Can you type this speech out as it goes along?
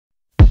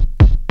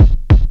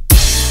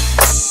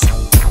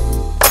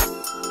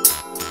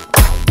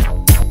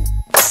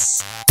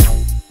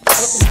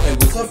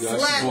Y'all,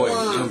 it's your boy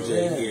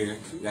MJ here.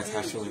 Got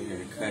Tasha in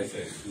here.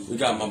 Okay. We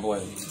got my boy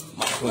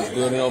Michael's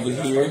building over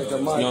here. You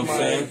know what I'm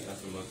saying?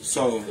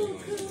 So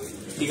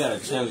he got a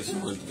challenge he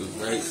wants to do,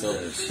 right? So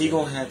he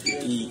gonna have to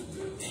eat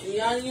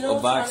a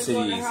box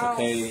of these,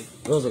 okay?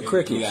 Those are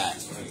crickets. We got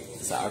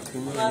sour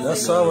cream.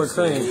 That's sour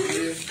cream.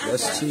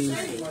 That's cheese.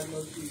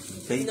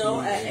 Bacon.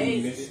 No, at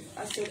 8.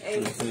 I said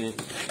 8.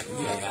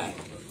 I got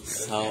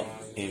salt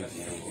and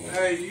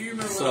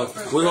vinegar. So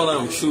we're gonna let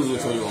them choose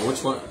which one you want.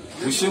 Which one?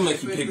 We should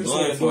make you pick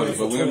blindfolded,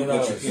 but we're gonna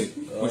let you pick.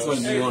 Which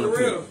one do you want to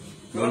pick?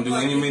 You want to do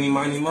any, mini,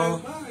 miny,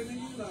 mo?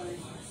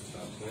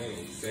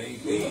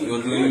 You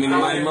want to do any, mini,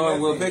 miny, mo?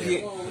 We'll pick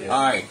it. All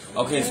right.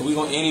 Okay. So we're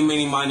gonna any,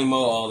 mini, miny, mo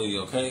all of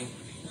you. Okay.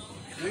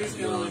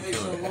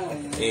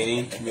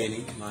 Any,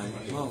 mini,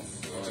 miny, mo.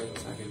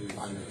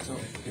 So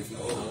if you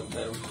want to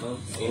let them go,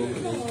 any,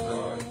 mini,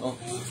 miny, mo.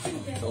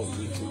 So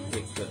you can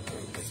pick the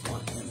this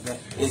one. That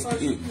is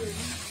you.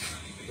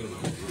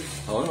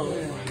 Hold on.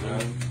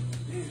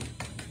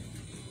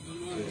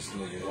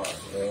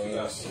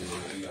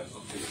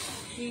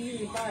 He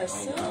usually by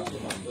himself.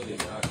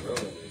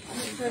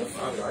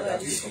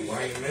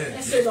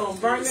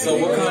 So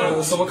what kind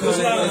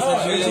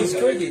is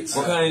crickets?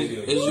 What kind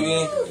is you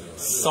in?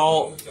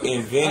 Salt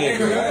and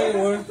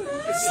vinegar.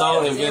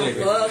 Salt and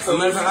vinegar. As a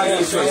matter of fact, I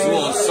get a choice. You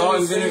want salt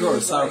and vinegar or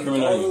sour cream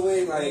and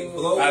onion?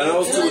 Out of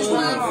those two, which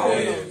one?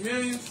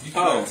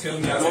 Oh,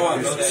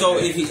 so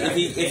if he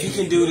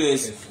can do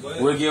this,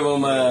 we'll give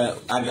him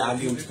I'll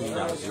give him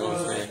 $20. You know what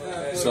I'm saying?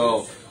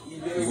 So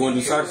you want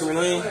to do sour cream and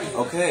onion?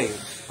 Okay.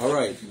 All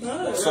right.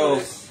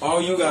 So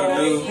all you gotta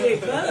do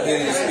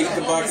is eat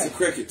the box of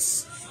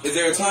crickets. Is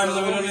there a time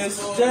limit on this?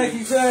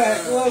 Jackie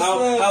Jack.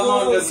 How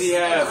long does he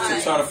have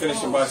to try to finish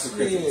the box of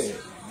crickets?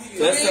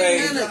 Let's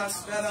say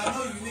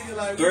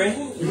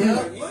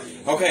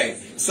 3. Okay.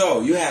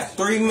 So you have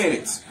 3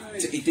 minutes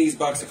to eat these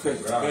box of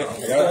crickets. Okay?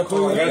 I got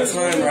a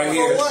time right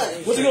here.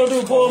 What you gonna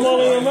do? Pour them all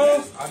in your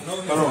mouth?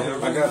 Hold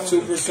on. I got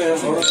 2%.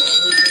 Hold on.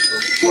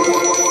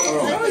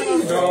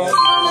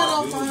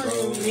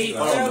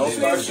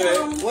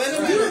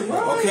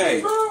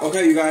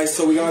 Okay, you guys.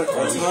 So we got a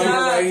timer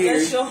right here.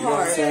 That's your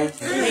heart.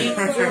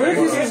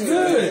 Crickets is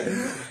good.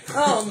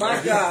 Oh my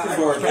God.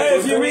 Hey,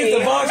 if you read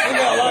the box, we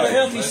got a lot of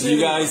healthy shit. You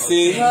guys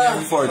see?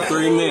 For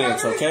 3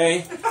 minutes,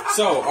 okay?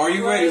 So, are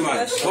you ready,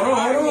 Mike? Hold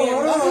on.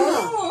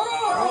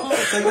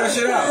 Take that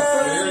shit out.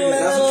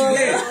 That's what you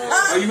did.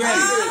 Are you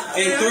ready?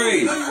 In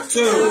 3,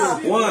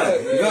 2, 1,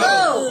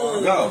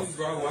 go.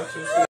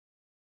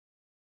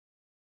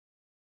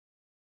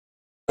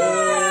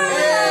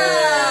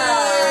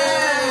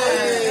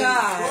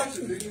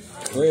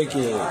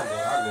 Cricket.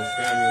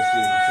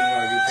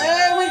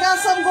 Hey, we got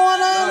something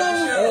going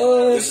on.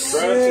 Oh,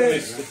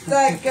 shit.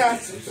 That got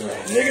you.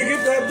 Nigga,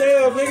 get that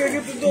dab. Nigga,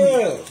 get the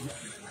dab.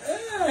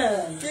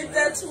 Get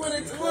that twin.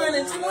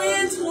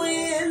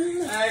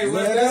 Hey,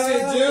 what that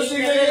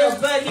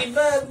Buggy,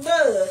 bug.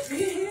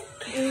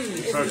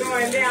 It's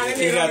going down.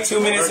 You got 2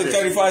 minutes and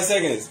 35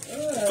 seconds.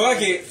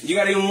 Fuck it. You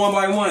gotta eat them one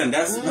by one.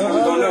 That's what we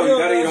gonna know. You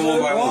gotta eat them one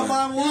by one.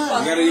 You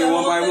gotta eat them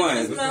one by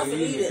one.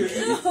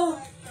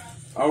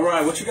 All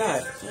right, what you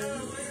got?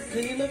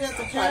 Can you look at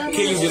the camera?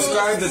 Can you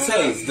describe the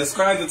taste?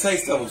 Describe the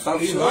taste of them. Stop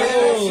shit. He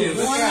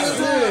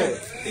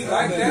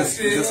like that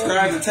shit.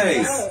 Describe the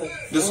taste.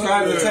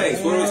 Describe the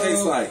taste. What do it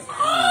taste like?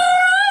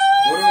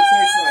 What do it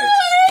taste like?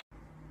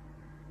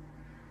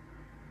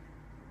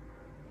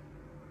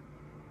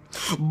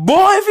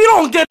 Boy, if you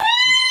don't get...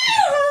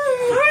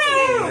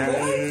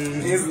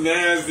 It's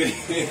nasty.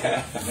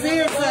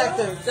 Fear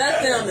factor.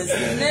 That damn is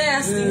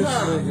nasty,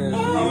 huh?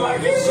 Oh my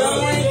God.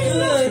 Sure ain't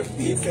good.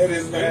 He said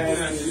it's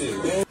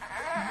nasty.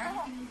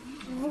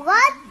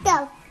 What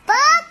the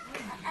fuck?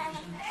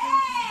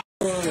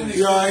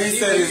 Yo, he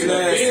said it's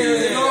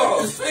nasty.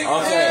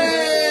 Okay.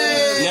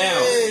 Now,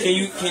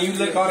 can you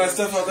lick all that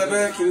stuff out that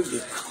bag? Can you?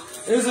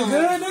 Is it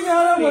good, nigga?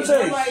 How that one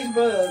taste?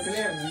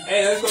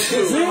 Hey, let's go to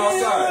the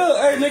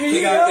outside. Hey, nigga,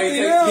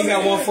 He got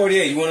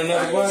 148. You want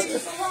another box?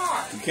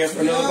 You care for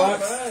another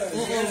box?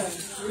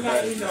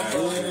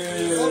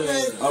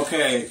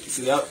 Okay.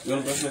 See, you want to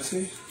brush my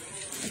teeth?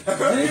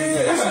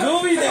 It's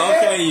gooey, nigga.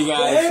 Okay, you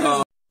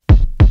guys.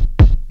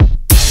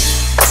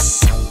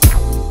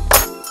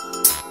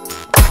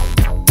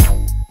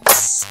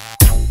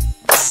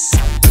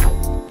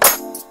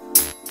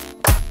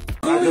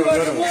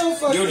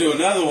 You'll do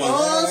another one.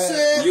 Oh,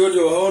 shit. You'll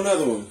do a whole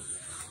nother one.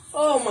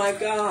 Oh my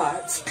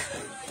God.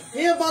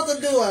 He about to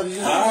do it.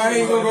 Alright,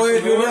 you're gonna go ahead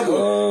and do another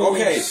one.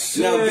 Okay,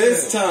 now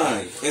this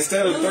time,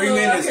 instead of 3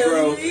 minutes,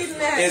 bro,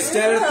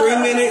 instead of 3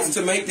 minutes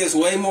to make this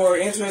way more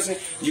interesting,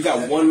 you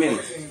got 1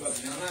 minute.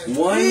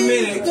 1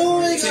 minute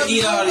to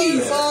eat all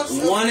these.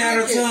 One at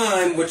a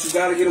time, but you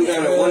gotta get them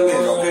down at 1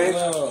 minute, okay?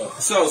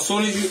 So,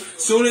 soon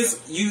as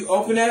you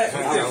open that,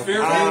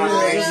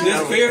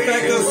 this fear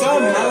factor or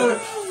something,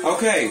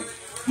 okay.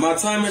 My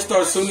timer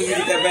starts as soon as you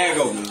get that bag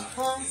open.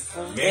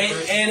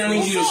 And I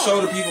need you to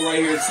show the people right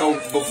here so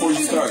before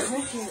you start.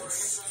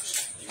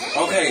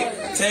 Okay,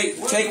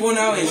 take one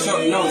out and show.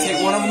 No,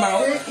 take one of them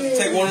out.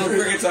 Take one of the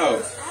crickets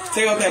out.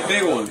 Take out that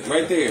big one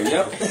right there.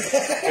 Yep.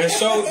 And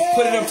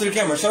put it up to the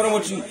camera. Show them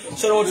what you're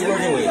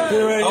working with.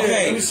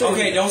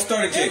 Okay. Don't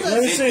start it, Jake.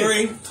 Let me see.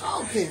 3,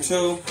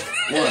 2, 1,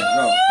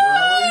 go.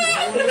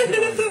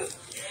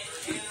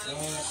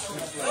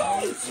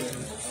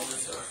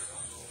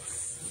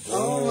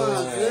 Oh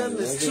my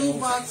goodness. 2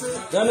 boxes.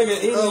 That nigga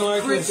eating of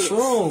like crickets. it's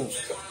shrooms.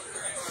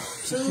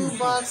 2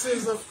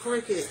 boxes of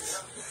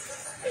crickets.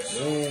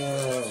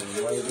 Damn,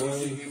 white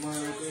boy.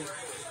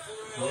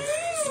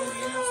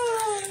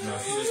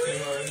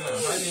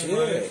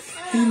 Shit.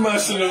 He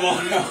mushing them all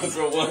out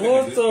for one.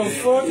 What the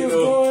fuck is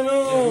going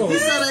on? He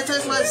said they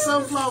taste like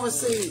sunflower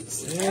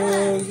seeds.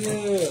 Hell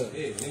yeah.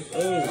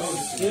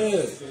 Oh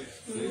shit.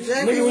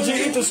 Jackie, Nigga, would you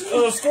eat the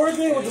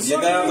scorpion with the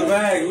Get that out the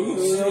bag.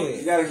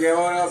 You gotta get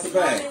all out the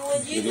bag.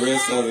 Get the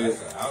rest of it.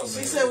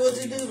 She said, would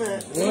you do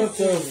that? What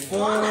the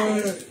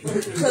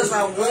fuck? Because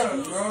I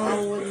wouldn't.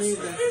 I wouldn't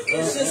either.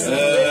 It's just He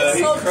it's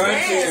so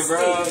crunchy, nasty.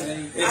 bro.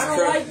 I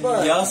don't like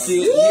butter. Y'all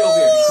see it? He over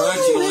here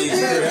crunchy on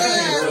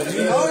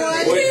these. All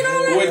right.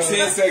 With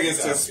 10 seconds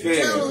to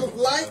spare.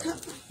 Like,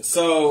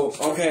 So,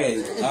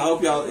 okay, I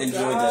hope y'all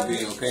enjoyed that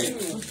video, okay?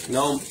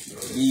 Don't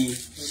be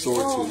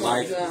sure to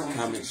like,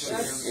 comment, share,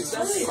 and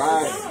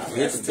subscribe.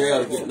 Hit the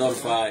bell to get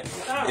notified.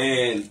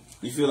 And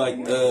you feel like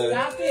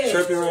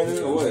tripping right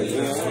now or what? I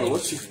don't know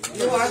what you...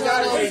 I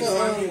got it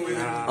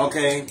for,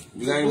 Okay,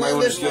 you got anybody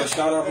want to give a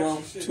shout out,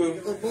 bro?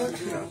 Too?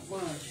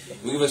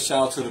 We give a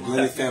shout out to the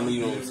Blended family,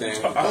 you know what I'm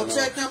saying? Go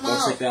check them Go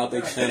out. check out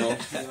their channel, you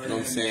know what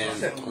I'm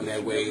saying? On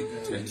that way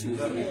to that.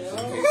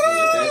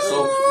 So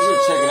you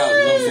should check it out, you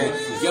know what I'm saying?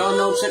 If y'all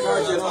know, check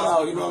our channel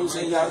out, you know what I'm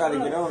saying? Y'all gotta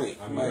get on it.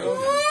 Like,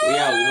 we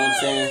out, you know what I'm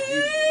saying?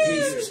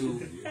 Peace to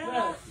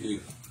you.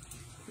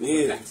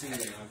 Yeah.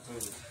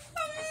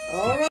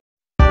 All right.